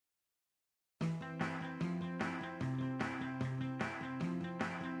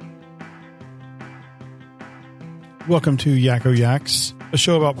Welcome to Yakko Yaks, a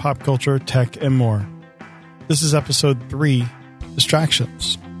show about pop culture, tech, and more. This is episode 3,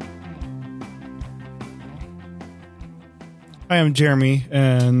 Distractions. Hi, I'm Jeremy,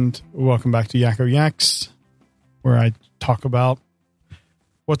 and welcome back to Yakko Yaks, where I talk about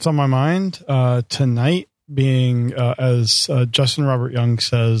what's on my mind. Tonight being, as Justin Robert Young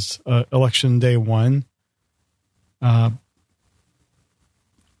says, Election Day 1.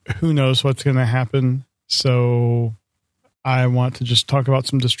 Who knows what's going to happen? So I want to just talk about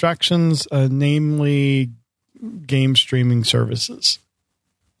some distractions, namely game streaming services.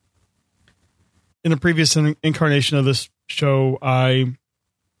 In a previous incarnation of this show, I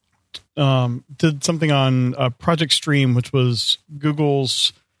did something on Project Stream, which was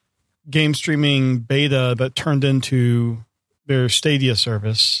Google's game streaming beta that turned into their Stadia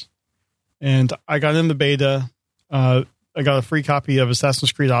service. And I got in the beta. I got a free copy of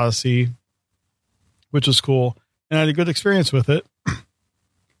Assassin's Creed Odyssey, which was cool, and I had a good experience with it.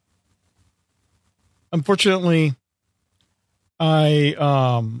 Unfortunately, I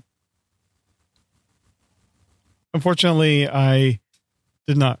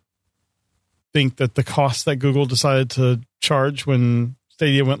did not think that the cost that Google decided to charge when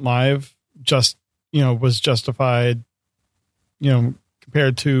Stadia went live was justified,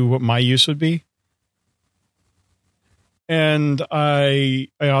 compared to what my use would be. And I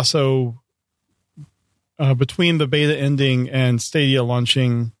also, between the beta ending and Stadia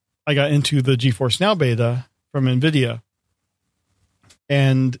launching, I got into the GeForce Now beta from NVIDIA.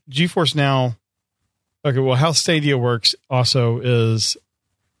 And GeForce Now, how Stadia works also is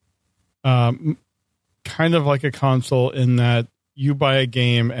kind of like a console in that you buy a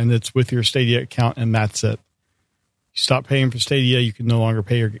game and it's with your Stadia account and that's it. You stop paying for Stadia, you can no longer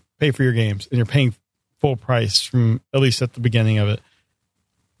pay for your games, and you're paying full price from at least at the beginning of it.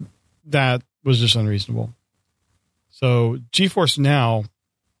 That was just unreasonable. So GeForce Now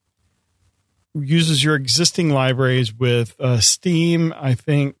uses your existing libraries with Steam. I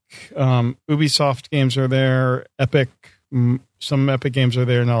think Ubisoft games are there. Epic, some Epic games are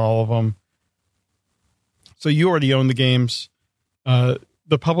there, not all of them. So you already own the games. The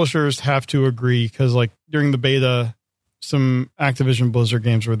publishers have to agree because, during the beta, some Activision Blizzard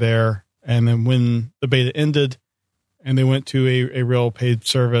games were there. And then when the beta ended and they went to a real paid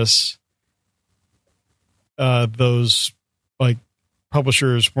service, those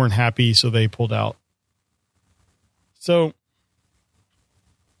publishers weren't happy, so they pulled out. So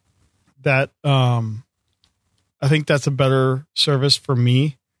that I think that's a better service for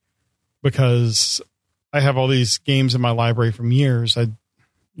me because I have all these games in my library from years. I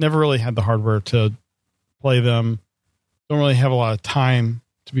never really had the hardware to play them. Don't really have a lot of time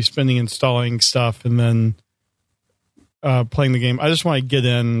to be spending installing stuff and then playing the game. I just want to get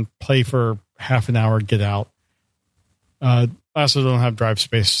in, play for half an hour, get out. I also don't have drive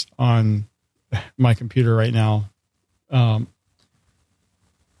space on my computer right now.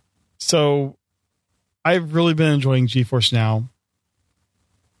 So I've really been enjoying GeForce Now.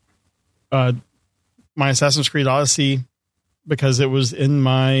 My Assassin's Creed Odyssey, because it was in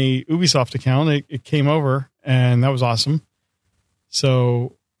my Ubisoft account, it came over and that was awesome.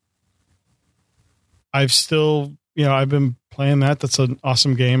 So I've still, I've been playing that. That's an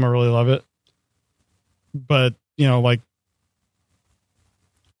awesome game. I really love it. But,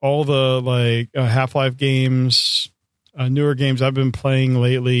 all the Half-Life games, newer games I've been playing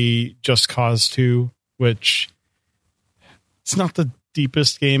lately, Just Cause 2, which it's not the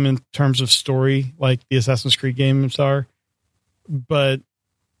deepest game in terms of story like the Assassin's Creed games are, but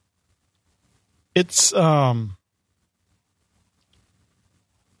it's fun.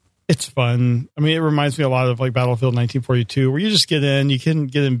 I mean, it reminds me a lot of Battlefield 1942, where you just get in, you can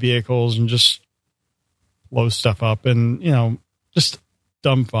get in vehicles and just blow stuff up and, just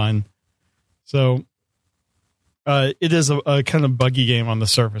dumb fun. So it is a kind of buggy game on the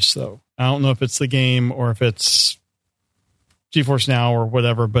surface, though. I don't know if it's the game or if it's GeForce Now or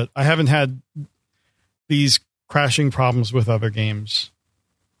whatever, but I haven't had these crashing problems with other games.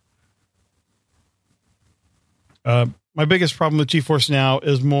 My biggest problem with GeForce Now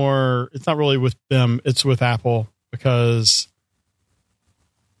is it's not really with them, it's with Apple, because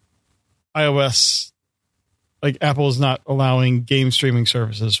iOS, Apple is not allowing game streaming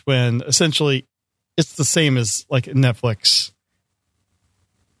services when essentially it's the same as Netflix.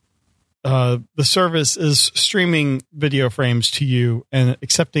 The service is streaming video frames to you and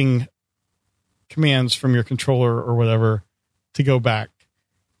accepting commands from your controller or whatever to go back.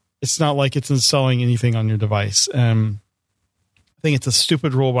 It's not like it's installing anything on your device. I think it's a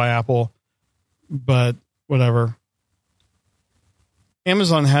stupid rule by Apple, but whatever.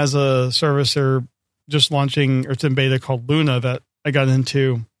 Amazon has a service just launching, or it's in beta, called Luna, that I got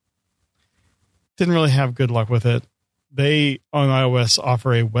into. Didn't really have good luck with it. They, on iOS,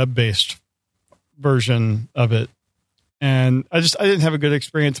 offer a web-based version of it. And I didn't have a good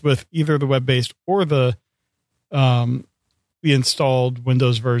experience with either the web-based or the installed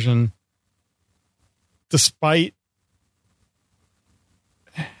Windows version, despite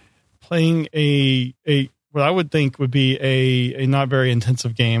playing a what I would think would be a not very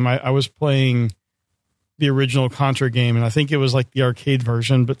intensive game. I was playing the original Contra game, and I think it was like the arcade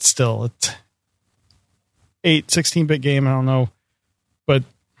version, but still, it's 16-bit game. I don't know, but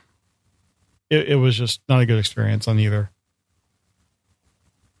it was just not a good experience on either.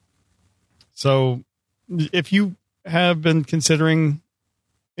 So if you have been considering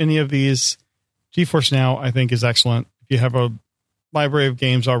any of these, GeForce Now, I think, is excellent. If you have a library of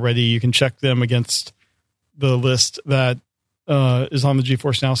games already, you can check them against the list that is on the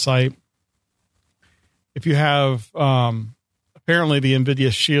GeForce Now site. If you have, apparently the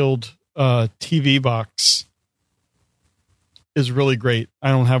NVIDIA Shield TV box is really great.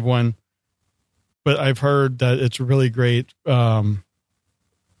 I don't have one, but I've heard that it's really great for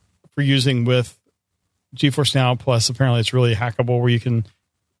using with GeForce Now. Plus, apparently it's really hackable, where you can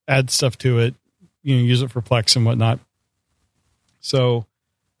add stuff to it, use it for Plex and whatnot. So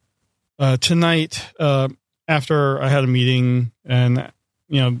tonight, after I had a meeting and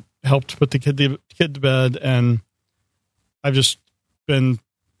helped put the kid to bed, and I've just been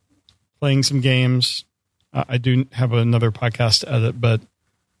playing some games. I do have another podcast to edit, but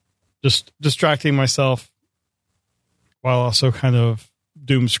just distracting myself while also kind of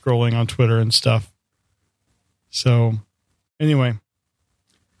doom scrolling on Twitter and stuff. So anyway,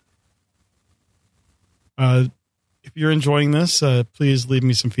 if you're enjoying this, please leave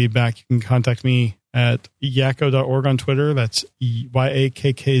me some feedback. You can contact me at yakko.org on Twitter. That's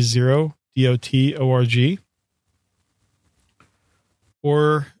YAKK0DOTORG.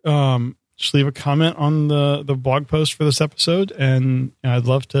 Or just leave a comment on the blog post for this episode, and I'd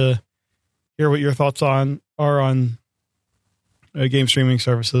love to hear what your thoughts are on game streaming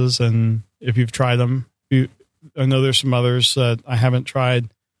services, and if you've tried them. I know there's some others that I haven't tried.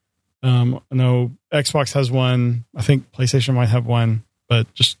 I know Xbox has one. I think PlayStation might have one,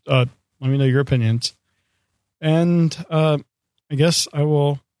 but just let me know your opinions. And I guess I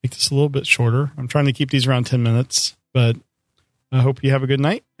will make this a little bit shorter. I'm trying to keep these around 10 minutes, but I hope you have a good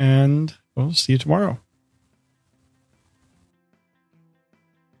night, and we'll see you tomorrow.